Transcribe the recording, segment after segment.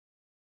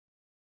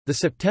The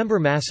September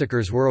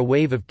massacres were a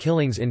wave of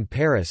killings in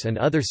Paris and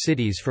other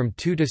cities from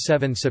 2 to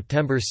 7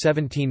 September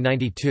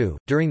 1792,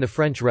 during the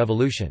French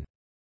Revolution.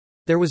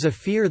 There was a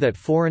fear that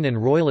foreign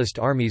and royalist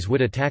armies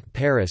would attack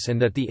Paris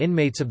and that the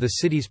inmates of the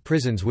city's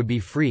prisons would be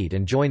freed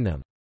and join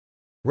them.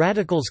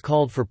 Radicals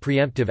called for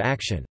preemptive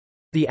action.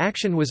 The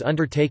action was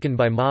undertaken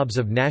by mobs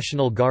of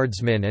National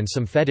Guardsmen and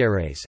some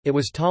fédérés. It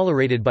was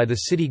tolerated by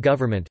the city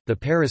government, the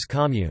Paris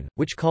Commune,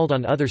 which called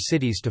on other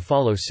cities to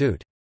follow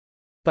suit.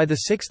 By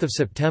 6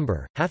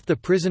 September, half the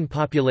prison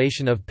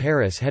population of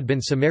Paris had been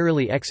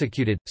summarily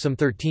executed, some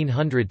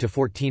 1,300 to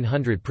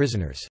 1,400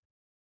 prisoners.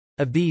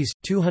 Of these,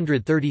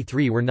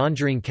 233 were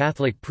nonjuring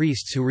Catholic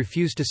priests who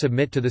refused to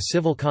submit to the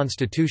civil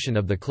constitution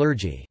of the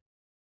clergy.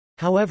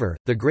 However,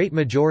 the great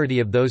majority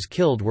of those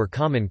killed were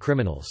common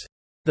criminals.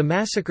 The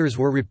massacres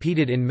were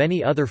repeated in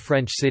many other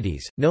French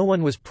cities. No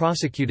one was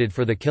prosecuted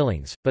for the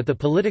killings, but the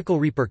political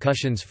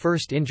repercussions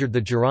first injured the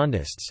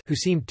Girondists, who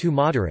seemed too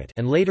moderate,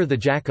 and later the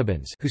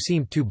Jacobins, who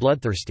seemed too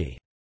bloodthirsty.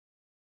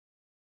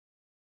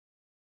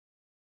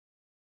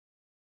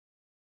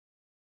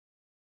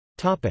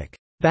 Topic: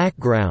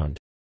 Background.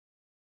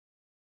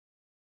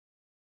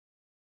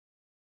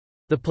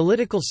 The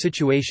political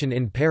situation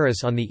in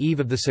Paris on the eve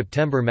of the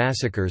September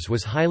massacres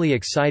was highly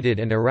excited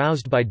and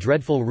aroused by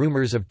dreadful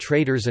rumors of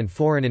traitors and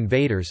foreign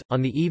invaders.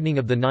 On the evening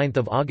of 9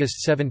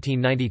 August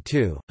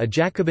 1792, a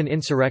Jacobin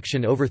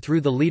insurrection overthrew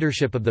the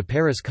leadership of the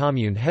Paris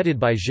Commune headed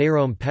by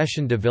Jérôme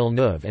Pétion de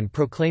Villeneuve and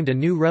proclaimed a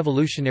new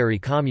revolutionary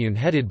commune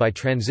headed by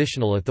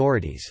transitional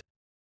authorities.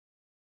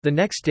 The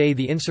next day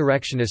the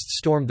insurrectionists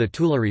stormed the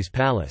Tuileries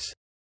Palace.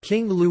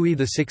 King Louis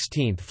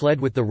XVI fled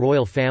with the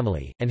royal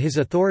family, and his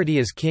authority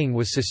as king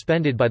was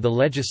suspended by the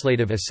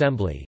Legislative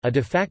Assembly. A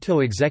de facto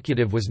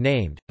executive was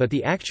named, but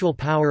the actual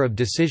power of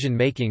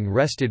decision-making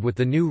rested with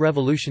the new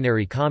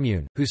revolutionary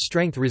commune, whose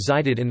strength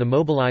resided in the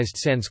mobilized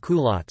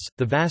sans-culottes,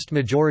 the vast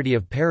majority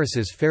of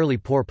Paris's fairly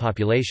poor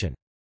population.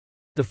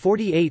 The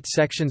 48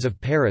 sections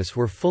of Paris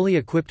were fully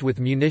equipped with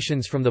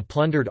munitions from the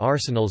plundered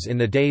arsenals in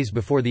the days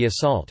before the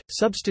assault,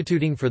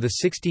 substituting for the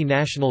 60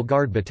 National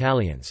Guard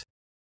battalions.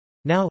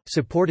 Now,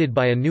 supported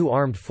by a new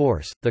armed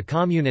force, the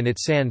Commune and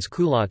its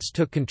sans-culottes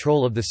took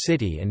control of the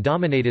city and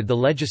dominated the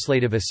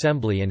Legislative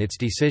Assembly and its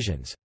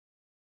decisions.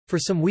 For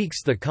some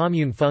weeks the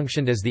Commune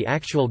functioned as the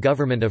actual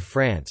government of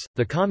France.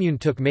 The Commune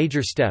took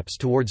major steps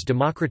towards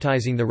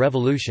democratizing the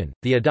revolution,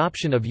 the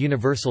adoption of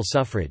universal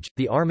suffrage,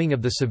 the arming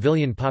of the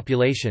civilian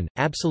population,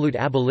 absolute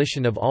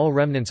abolition of all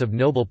remnants of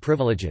noble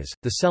privileges,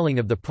 the selling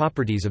of the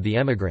properties of the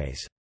émigrés.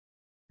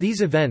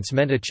 These events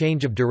meant a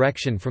change of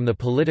direction from the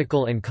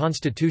political and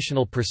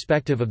constitutional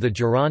perspective of the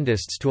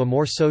Girondists to a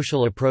more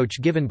social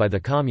approach given by the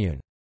Commune.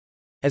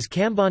 As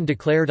Cambon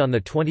declared on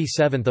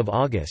 27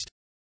 August,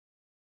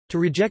 "To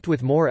reject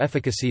with more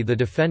efficacy the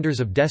defenders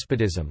of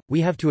despotism,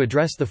 we have to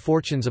address the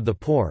fortunes of the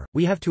poor,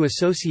 we have to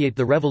associate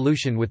the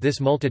revolution with this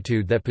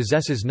multitude that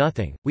possesses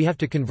nothing, we have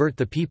to convert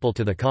the people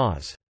to the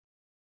cause."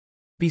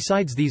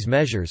 Besides these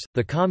measures,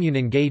 the Commune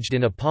engaged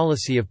in a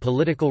policy of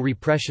political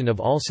repression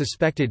of all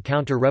suspected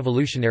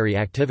counter-revolutionary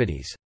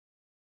activities.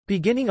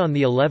 Beginning on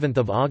the 11th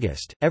of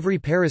August, every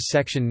Paris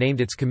section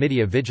named its committee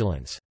of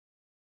vigilance.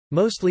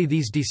 Mostly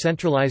these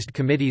decentralized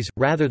committees,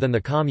 rather than the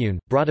Commune,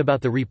 brought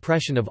about the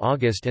repression of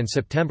August and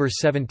September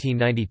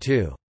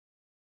 1792.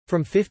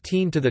 From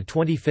 15 to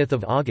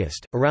 25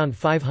 August, around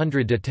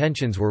 500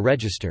 detentions were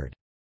registered.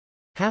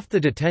 Half the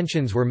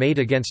detentions were made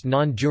against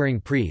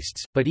non-juring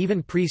priests, but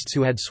even priests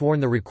who had sworn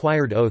the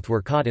required oath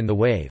were caught in the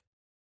wave.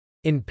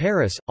 In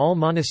Paris, all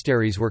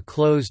monasteries were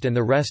closed and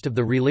the rest of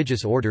the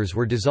religious orders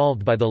were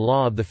dissolved by the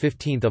law of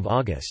 15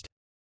 August.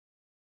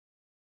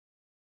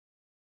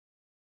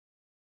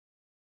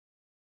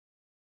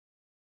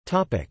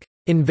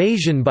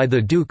 Invasion by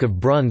the Duke of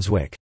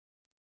Brunswick.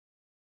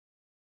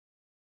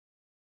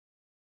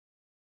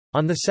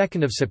 On 2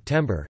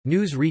 September,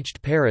 news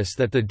reached Paris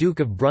that the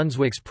Duke of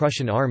Brunswick's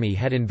Prussian army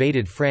had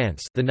invaded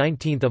France, the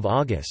 19th of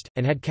August,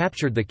 and had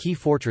captured the key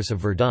fortress of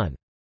Verdun.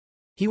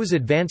 He was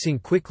advancing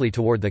quickly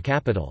toward the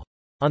capital.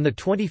 On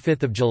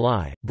 25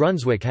 July,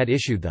 Brunswick had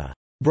issued the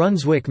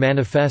Brunswick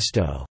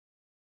Manifesto.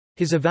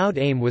 His avowed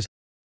aim was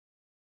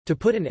to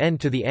put an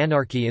end to the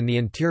anarchy in the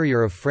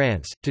interior of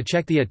France, to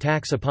check the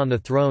attacks upon the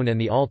throne and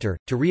the altar,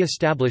 to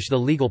re-establish the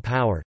legal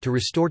power, to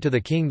restore to the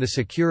king the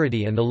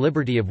security and the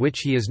liberty of which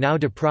he is now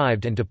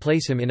deprived and to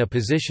place him in a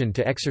position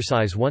to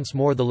exercise once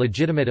more the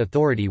legitimate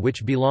authority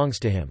which belongs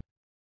to him.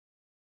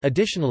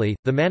 Additionally,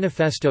 the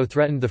manifesto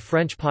threatened the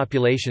French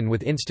population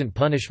with instant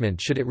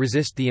punishment should it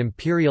resist the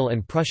imperial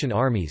and Prussian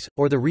armies,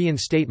 or the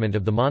reinstatement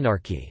of the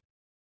monarchy.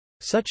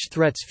 Such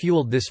threats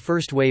fueled this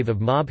first wave of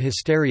mob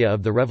hysteria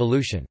of the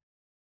revolution.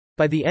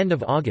 By the end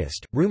of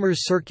August,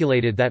 rumors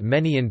circulated that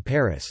many in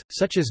Paris,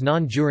 such as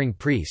non-juring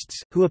priests,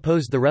 who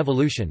opposed the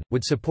revolution,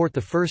 would support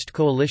the first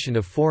coalition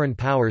of foreign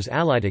powers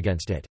allied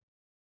against it.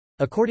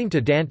 According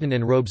to Danton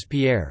and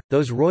Robespierre,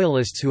 those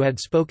royalists who had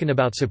spoken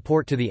about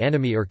support to the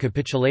enemy or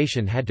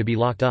capitulation had to be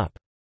locked up.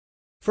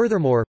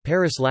 Furthermore,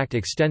 Paris lacked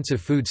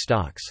extensive food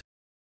stocks.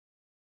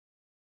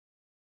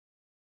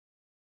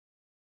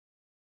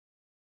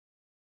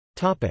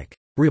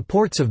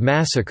 Reports of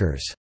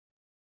massacres.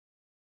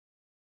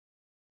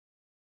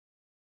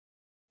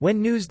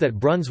 When news that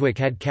Brunswick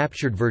had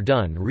captured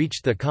Verdun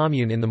reached the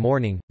Commune in the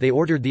morning, they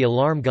ordered the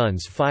alarm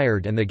guns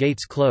fired and the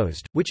gates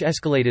closed, which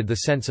escalated the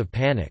sense of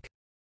panic.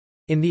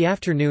 In the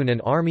afternoon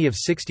an army of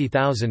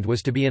 60,000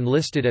 was to be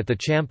enlisted at the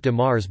Champ de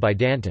Mars by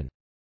Danton.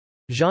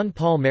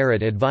 Jean-Paul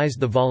Marat advised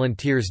the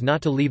volunteers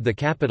not to leave the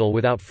capital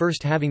without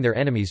first having their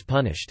enemies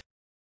punished.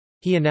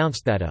 He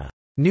announced that a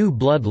new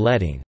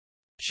blood-letting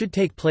should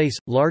take place,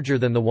 larger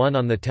than the one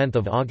on 10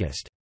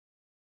 August.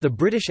 The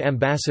British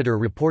ambassador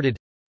reported,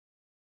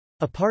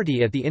 "A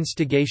party at the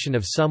instigation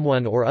of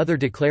someone or other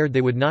declared they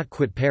would not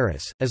quit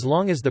Paris, as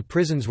long as the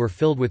prisons were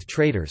filled with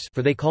traitors,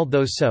 for they called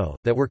those so,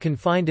 that were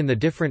confined in the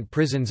different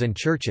prisons and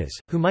churches,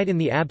 who might in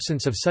the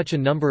absence of such a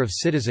number of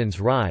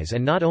citizens rise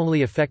and not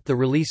only effect the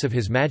release of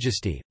His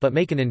Majesty, but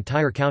make an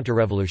entire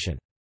counter-revolution."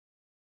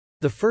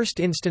 The first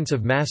instance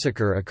of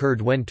massacre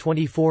occurred when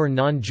 24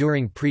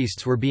 non-juring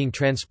priests were being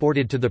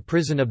transported to the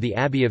prison of the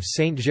Abbey of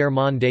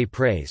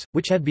Saint-Germain-des-Prés,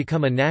 which had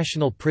become a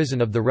national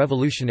prison of the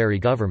revolutionary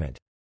government.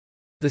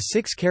 The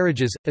 6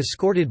 carriages,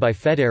 escorted by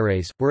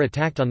fédérés, were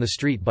attacked on the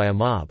street by a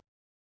mob.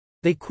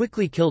 They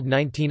quickly killed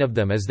 19 of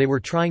them as they were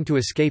trying to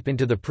escape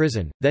into the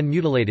prison, then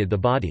mutilated the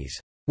bodies,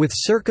 "with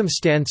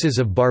circumstances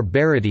of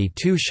barbarity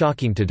too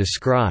shocking to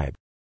describe,"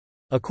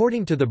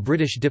 according to the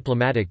British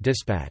diplomatic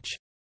dispatch.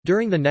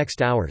 During the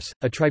next hours,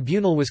 a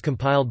tribunal was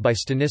compiled by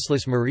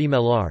Stanislas Marie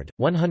Mellard.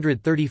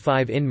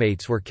 135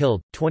 inmates were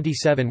killed,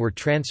 27 were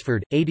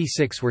transferred,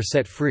 86 were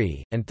set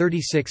free, and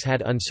 36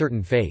 had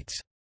uncertain fates.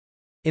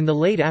 In the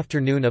late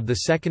afternoon of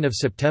 2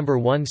 September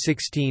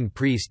 16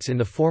 priests in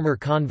the former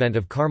convent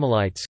of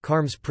Carmelites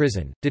Carmes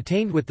prison,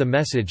 detained with the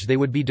message they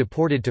would be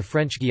deported to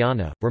French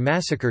Guiana, were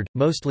massacred,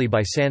 mostly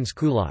by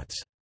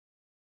sans-culottes.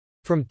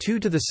 From 2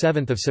 to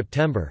 7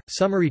 September,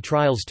 summary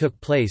trials took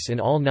place in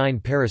all 9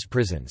 Paris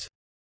prisons.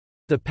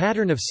 The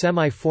pattern of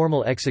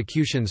semi-formal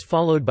executions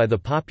followed by the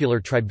popular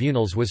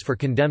tribunals was for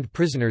condemned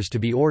prisoners to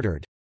be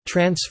ordered,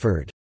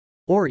 transferred,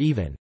 or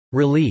even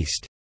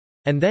released,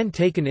 and then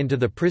taken into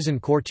the prison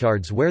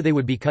courtyards where they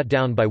would be cut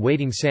down by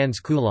waiting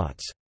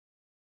sans-culottes.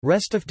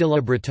 Restif de la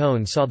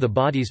Bretonne saw the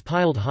bodies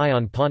piled high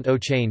on Pont au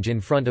Change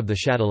in front of the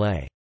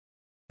Châtelet.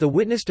 The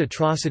witnessed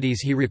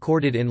atrocities he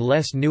recorded in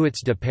Les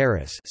Nuits de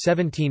Paris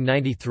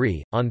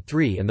 1793. On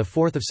 3 and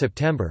 4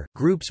 September,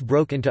 groups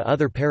broke into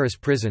other Paris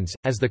prisons,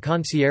 as the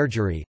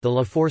Conciergerie, the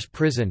La Force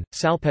prison,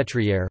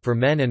 Salpêtrière for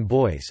men and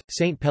boys,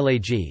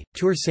 Saint-Pélagie,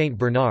 Tour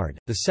Saint-Bernard,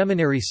 the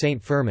Seminary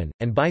Saint-Firmin,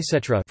 and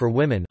Bicêtre for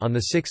women on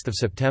 6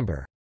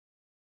 September.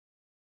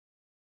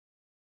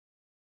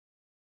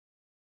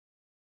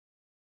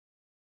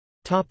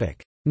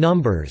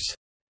 Numbers.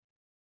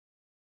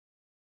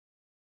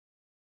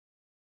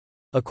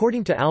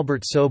 According to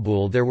Albert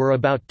Soboul, there were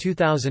about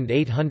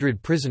 2,800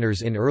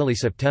 prisoners in early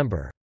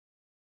September.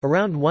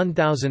 Around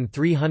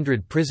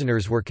 1,300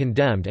 prisoners were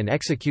condemned and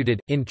executed,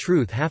 in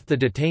truth half the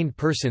detained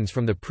persons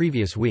from the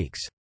previous weeks.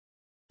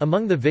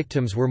 Among the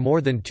victims were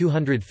more than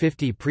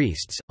 250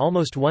 priests,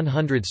 almost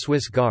 100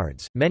 Swiss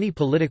guards, many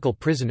political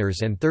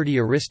prisoners and 30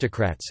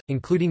 aristocrats,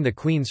 including the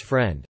Queen's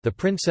friend, the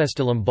Princesse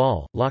de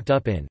Lamballe, locked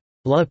up in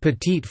La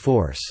Petite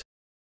Force.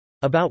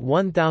 About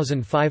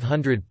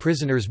 1,500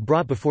 prisoners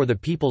brought before the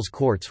people's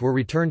courts were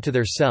returned to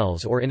their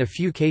cells or in a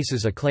few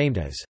cases acclaimed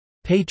as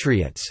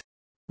patriots,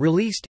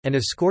 released, and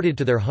escorted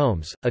to their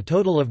homes. A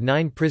total of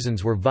 9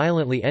 prisons were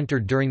violently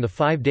entered during the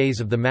 5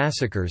 days of the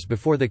massacres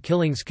before the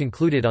killings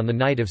concluded on the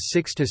night of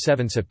 6 to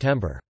 7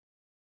 September.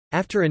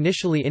 After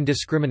initially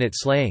indiscriminate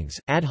slayings,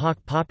 ad hoc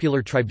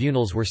popular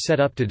tribunals were set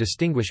up to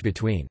distinguish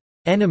between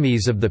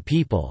enemies of the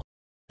people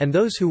and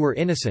those who were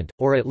innocent,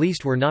 or at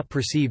least were not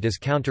perceived as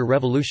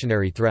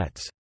counter-revolutionary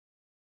threats.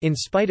 In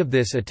spite of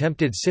this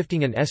attempted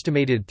sifting, an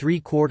estimated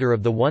 3/4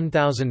 of the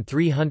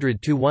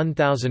 1,300 to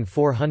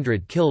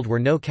 1,400 killed were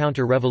no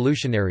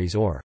counter-revolutionaries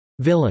or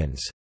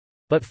villains,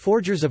 but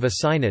forgers of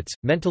assignats,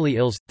 mentally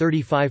ills,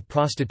 35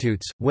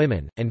 prostitutes,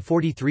 women, and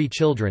 43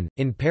 children.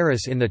 In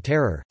Paris in the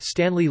Terror,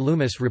 Stanley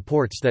Loomis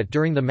reports that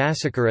during the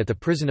massacre at the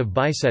prison of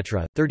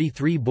Bicêtre,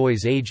 33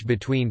 boys aged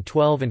between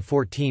 12 and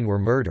 14 were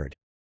murdered.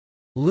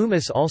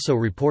 Loomis also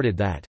reported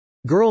that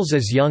girls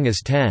as young as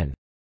 10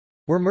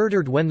 were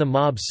murdered when the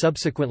mob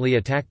subsequently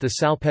attacked the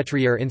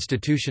Salpêtrière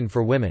institution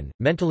for women,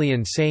 mentally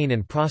insane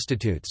and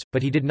prostitutes,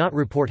 but he did not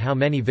report how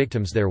many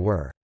victims there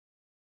were.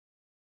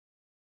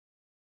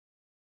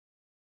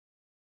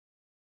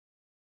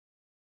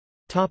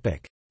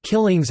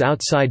 Killings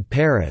outside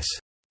Paris.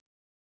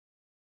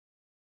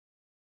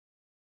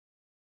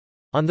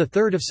 On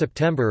 3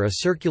 September a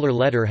circular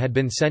letter had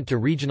been sent to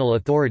regional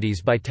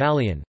authorities by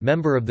Tallien,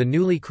 member of the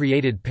newly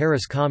created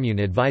Paris Commune,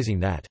 advising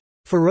that,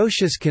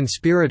 "ferocious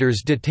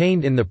conspirators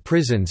detained in the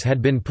prisons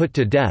had been put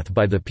to death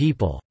by the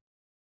people,"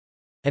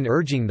 and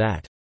urging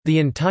that, "the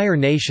entire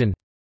nation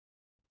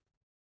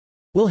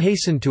will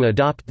hasten to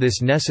adopt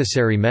this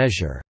necessary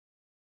measure."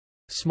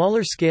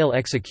 Smaller-scale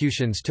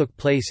executions took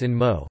place in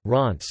Meaux,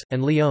 Reims,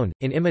 and Lyon,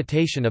 in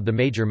imitation of the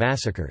major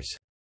massacres.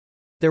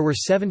 There were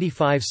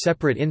 75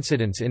 separate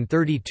incidents in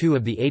 32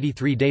 of the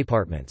 83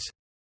 départements.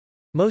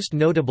 Most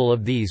notable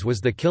of these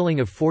was the killing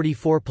of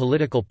 44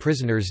 political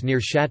prisoners near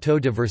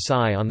Château de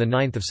Versailles on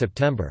 9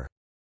 September.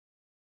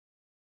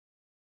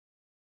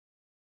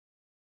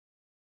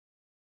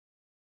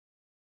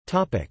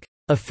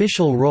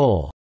 Official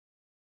role.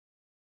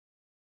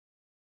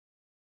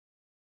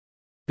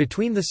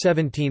 Between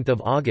 17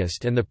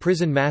 August and the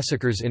prison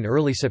massacres in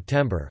early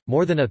September,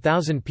 more than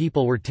 1,000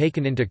 people were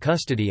taken into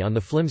custody on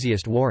the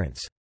flimsiest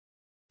warrants.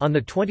 On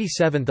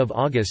 27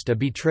 August a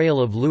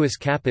betrayal of Louis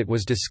Capet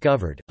was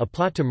discovered, a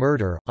plot to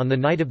murder, on the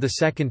night of the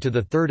 2nd to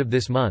the 3rd of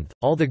this month,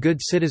 all the good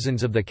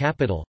citizens of the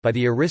capital, by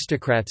the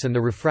aristocrats and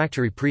the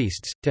refractory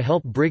priests, to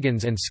help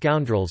brigands and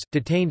scoundrels,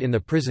 detained in the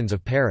prisons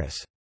of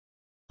Paris.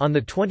 On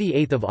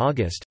 28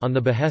 August, on the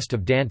behest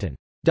of Danton,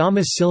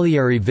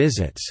 domiciliary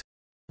visits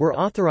were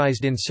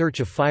authorized in search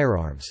of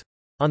firearms.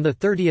 On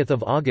 30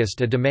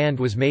 August a demand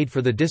was made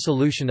for the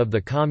dissolution of the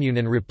Commune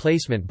and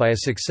replacement by a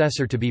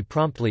successor to be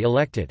promptly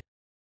elected.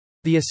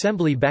 The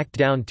Assembly backed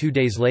down 2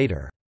 days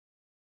later.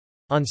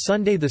 On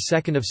Sunday 2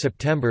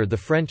 September the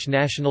French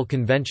National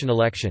Convention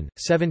election,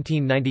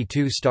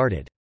 1792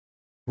 started.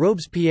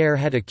 Robespierre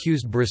had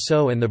accused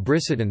Brissot and the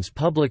Brissotins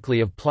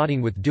publicly of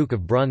plotting with Duke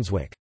of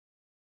Brunswick.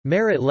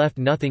 Marat left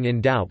nothing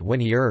in doubt when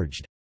he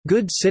urged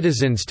good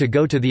citizens to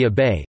go to the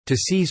Abbaye, to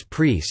seize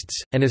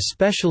priests, and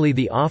especially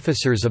the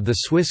officers of the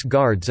Swiss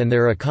Guards and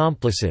their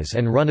accomplices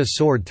and run a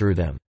sword through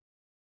them."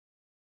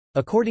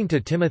 According to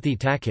Timothy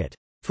Tackett,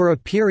 "For a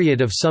period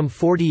of some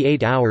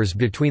 48 hours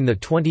between the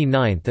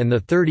 29th and the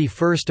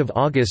 31st of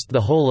August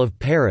the whole of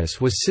Paris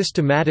was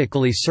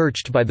systematically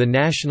searched by the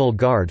National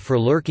Guard for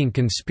lurking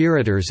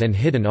conspirators and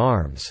hidden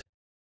arms.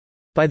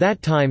 By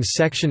that time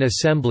section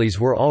assemblies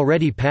were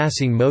already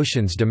passing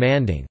motions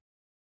demanding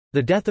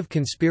the death of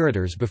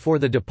conspirators before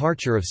the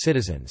departure of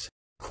citizens."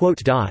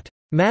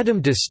 Madame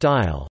de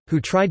Staël,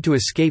 who tried to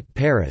escape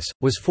Paris,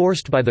 was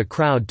forced by the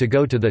crowd to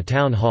go to the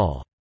town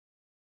hall.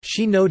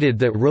 She noted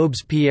that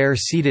Robespierre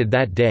seated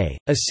that day,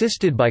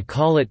 assisted by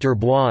Collot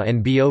d'Herbois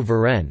and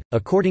Biot-Varenne,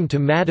 according to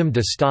Madame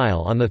de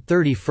Staël on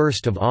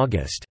 31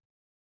 August.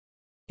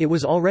 It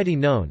was already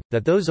known,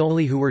 that those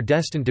only who were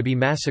destined to be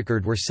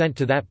massacred were sent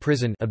to that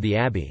prison of the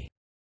Abbey.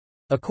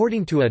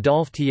 According to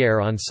Adolphe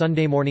Thiers on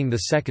Sunday morning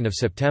 2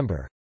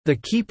 September, "The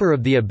keeper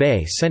of the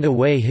Abbaye sent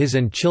away his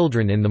and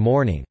children in the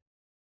morning.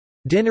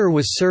 Dinner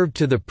was served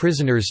to the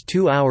prisoners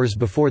 2 hours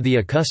before the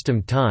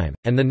accustomed time,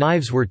 and the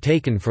knives were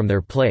taken from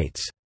their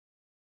plates."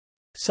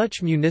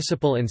 Such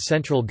municipal and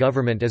central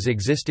government as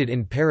existed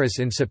in Paris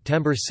in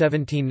September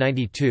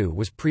 1792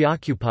 was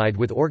preoccupied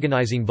with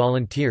organizing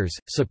volunteers,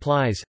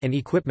 supplies, and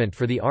equipment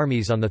for the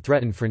armies on the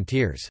threatened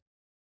frontiers.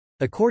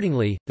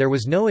 Accordingly, there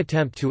was no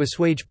attempt to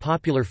assuage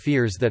popular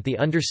fears that the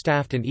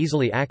understaffed and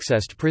easily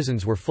accessed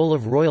prisons were full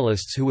of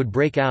royalists who would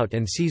break out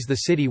and seize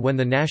the city when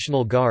the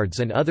National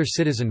Guards and other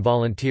citizen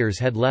volunteers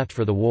had left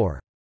for the war.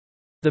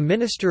 The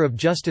Minister of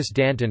Justice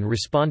Danton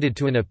responded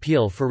to an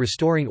appeal for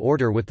restoring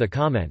order with the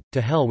comment,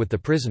 "To hell with the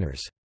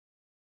prisoners.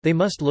 They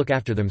must look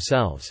after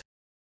themselves."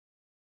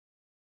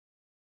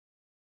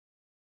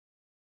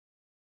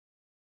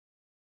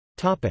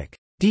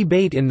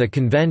 Debate in the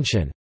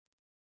Convention.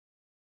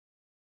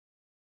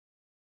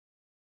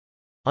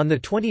 On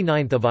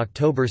 29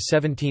 October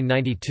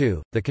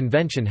 1792, the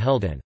Convention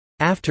held an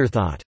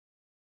afterthought.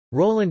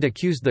 Roland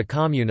accused the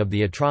Commune of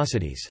the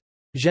atrocities.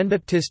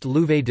 Jean-Baptiste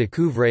Louvet de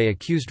Couvray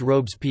accused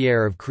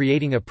Robespierre of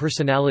creating a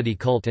personality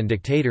cult and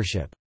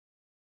dictatorship.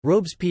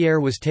 Robespierre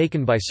was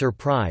taken by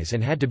surprise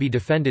and had to be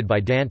defended by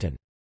Danton.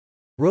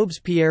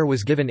 Robespierre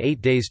was given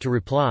 8 days to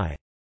reply.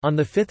 On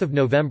 5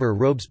 November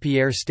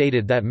Robespierre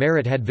stated that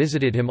Marat had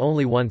visited him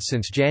only once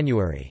since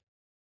January.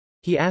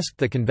 He asked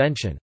the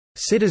convention,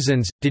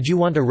 "Citizens, did you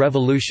want a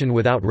revolution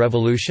without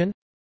revolution?"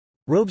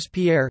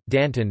 Robespierre,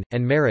 Danton,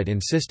 and Marat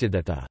insisted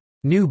that the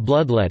new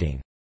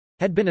bloodletting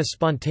had been a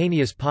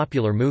spontaneous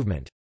popular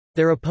movement.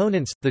 Their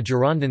opponents, the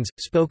Girondins,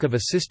 spoke of a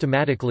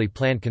systematically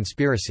planned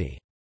conspiracy.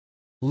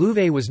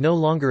 Louvet was no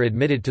longer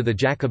admitted to the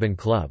Jacobin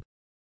Club.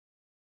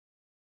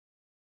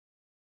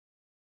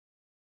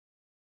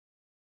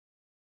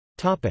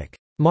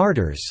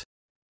 Martyrs.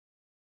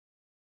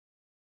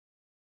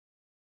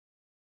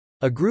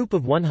 A group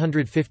of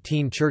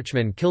 115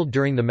 churchmen killed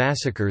during the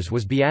massacres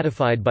was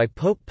beatified by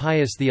Pope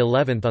Pius XI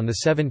on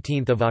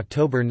 17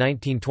 October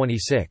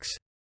 1926.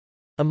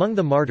 Among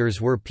the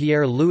martyrs were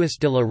Pierre-Louis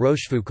de la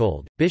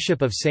Rochefoucauld,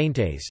 Bishop of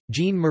Saintes,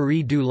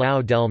 Jean-Marie du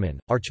Lau-Delman,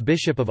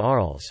 Archbishop of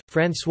Arles,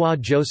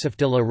 François-Joseph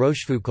de la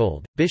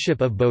Rochefoucauld,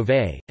 Bishop of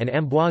Beauvais, and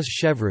Ambroise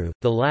Chevreul,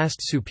 the last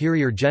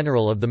superior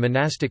general of the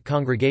monastic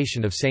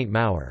congregation of Saint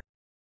Maur.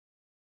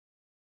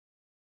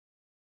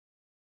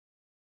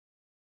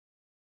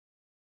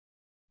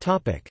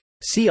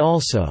 See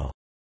also: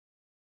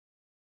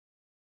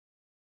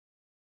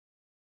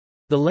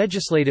 The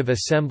Legislative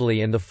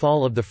Assembly and the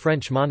fall of the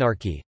French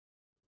monarchy.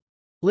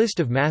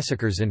 List of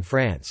massacres in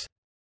France.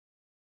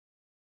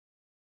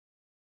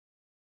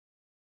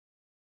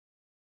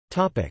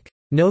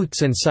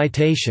 Notes and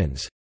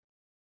citations.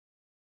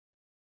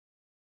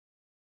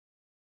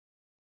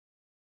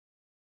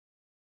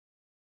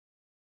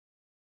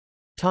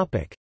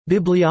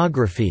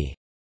 Bibliography.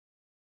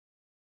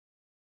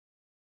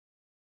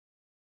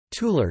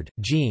 Toulard,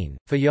 Jean,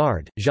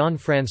 Fayard,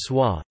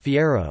 Jean-François,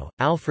 Fierro,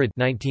 Alfred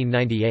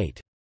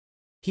 1998.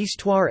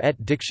 Histoire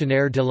et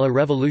dictionnaire de la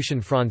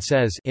Révolution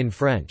française in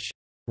French.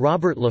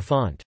 Robert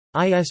Laffont.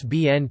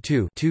 ISBN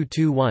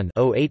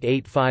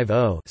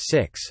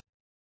 2-221-08850-6.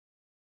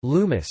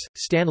 Loomis,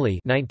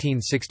 Stanley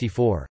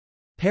 1964.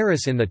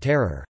 Paris in the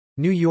Terror.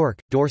 New York,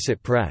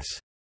 Dorset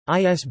Press.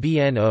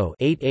 ISBN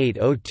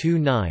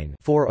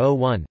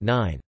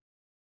 0-88029-401-9.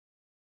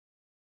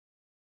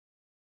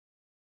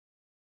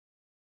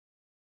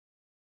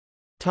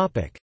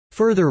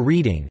 Further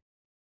reading.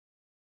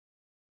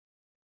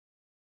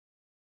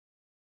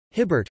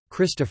 Hibbert,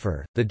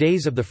 Christopher, The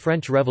Days of the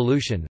French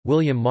Revolution,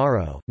 William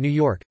Morrow, New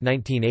York,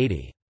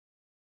 1980.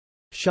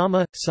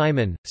 Sciamma,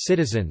 Simon,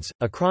 Citizens,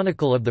 A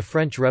Chronicle of the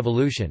French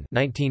Revolution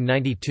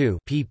 1992,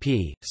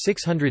 pp.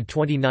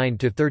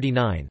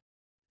 629–39.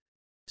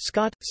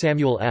 Scott,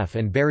 Samuel F.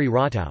 and Barry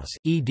Rothaus,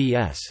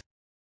 eds.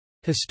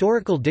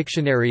 Historical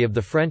Dictionary of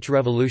the French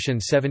Revolution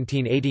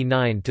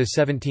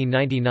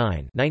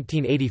 1789–1799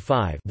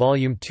 1985,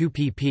 Volume 2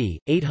 pp.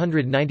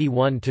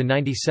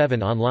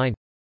 891–97 online.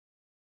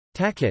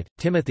 Tackett,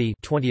 Timothy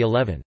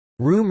 2011.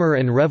 Rumor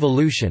and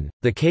Revolution,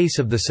 The Case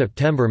of the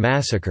September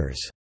Massacres.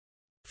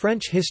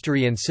 French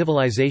History and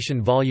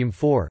Civilization Volume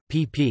 4,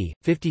 pp.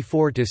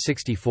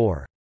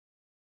 54–64.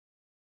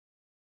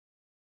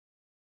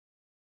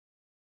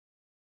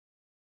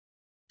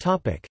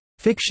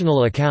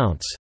 Fictional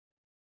accounts.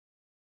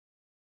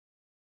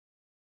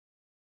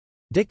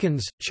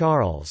 Dickens,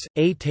 Charles,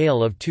 A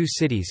Tale of Two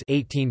Cities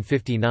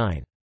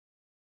 1859.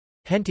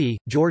 Henty,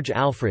 George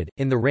Alfred,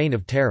 In the Reign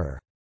of Terror.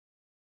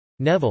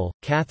 Neville,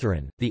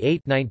 Catherine, The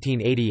 8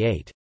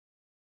 1988.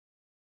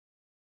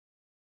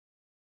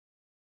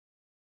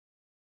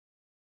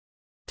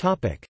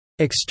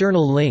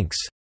 External links.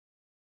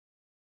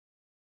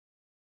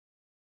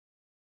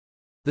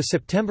 The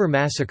September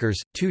Massacres,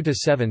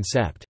 2–7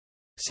 Sept.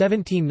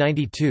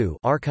 1792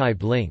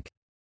 archived link.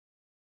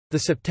 The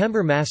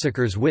September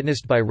Massacres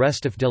witnessed by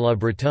Restif de la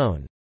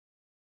Bretonne.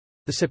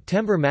 The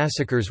September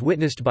Massacres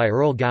witnessed by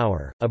Earl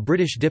Gower, a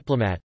British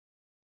diplomat.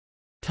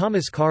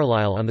 Thomas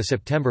Carlyle on the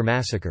September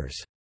Massacres.